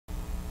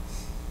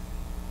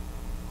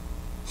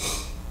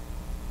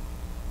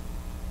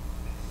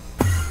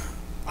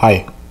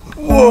Hi.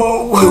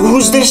 Whoa,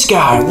 who's this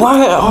guy?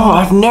 What? Oh,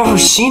 I've never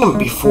seen him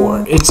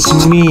before.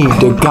 It's me,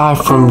 the guy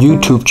from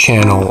YouTube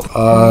channel.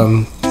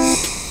 I'm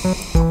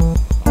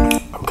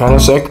kind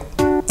of sick,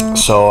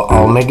 so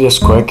I'll make this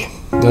quick.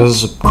 This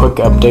is a quick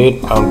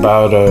update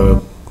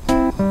about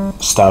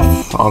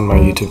stuff on my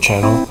YouTube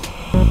channel.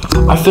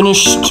 I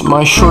finished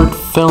my short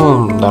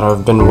film that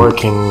I've been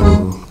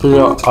working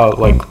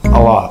like a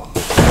lot.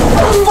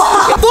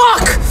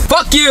 Fuck!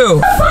 Fuck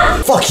you!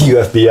 Fuck you,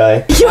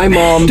 FBI. Hi,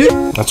 Mom.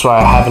 That's why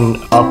I haven't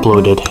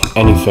uploaded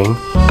anything.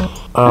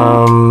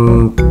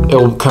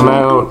 It'll come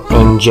out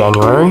in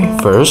January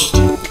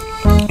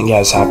 1st. You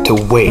guys have to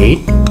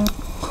wait.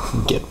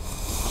 Get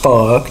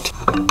fucked.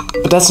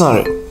 But that's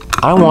not it.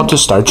 I want to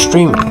start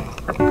streaming.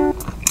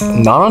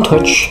 Not on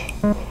Twitch,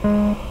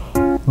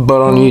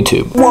 but on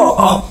YouTube. Whoa,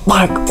 oh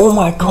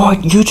my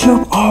god,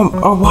 YouTube?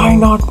 Why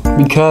not?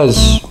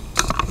 Because...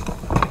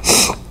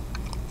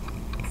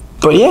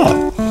 But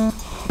yeah,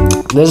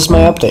 this is my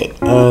update,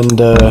 and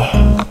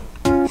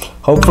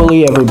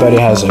hopefully everybody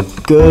has a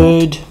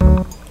good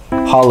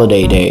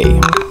holiday day.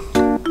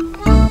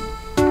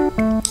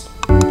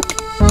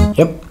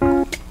 Yep.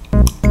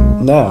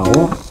 Now,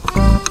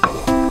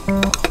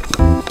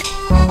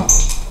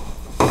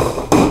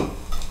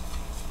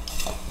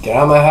 get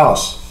out of my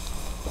house.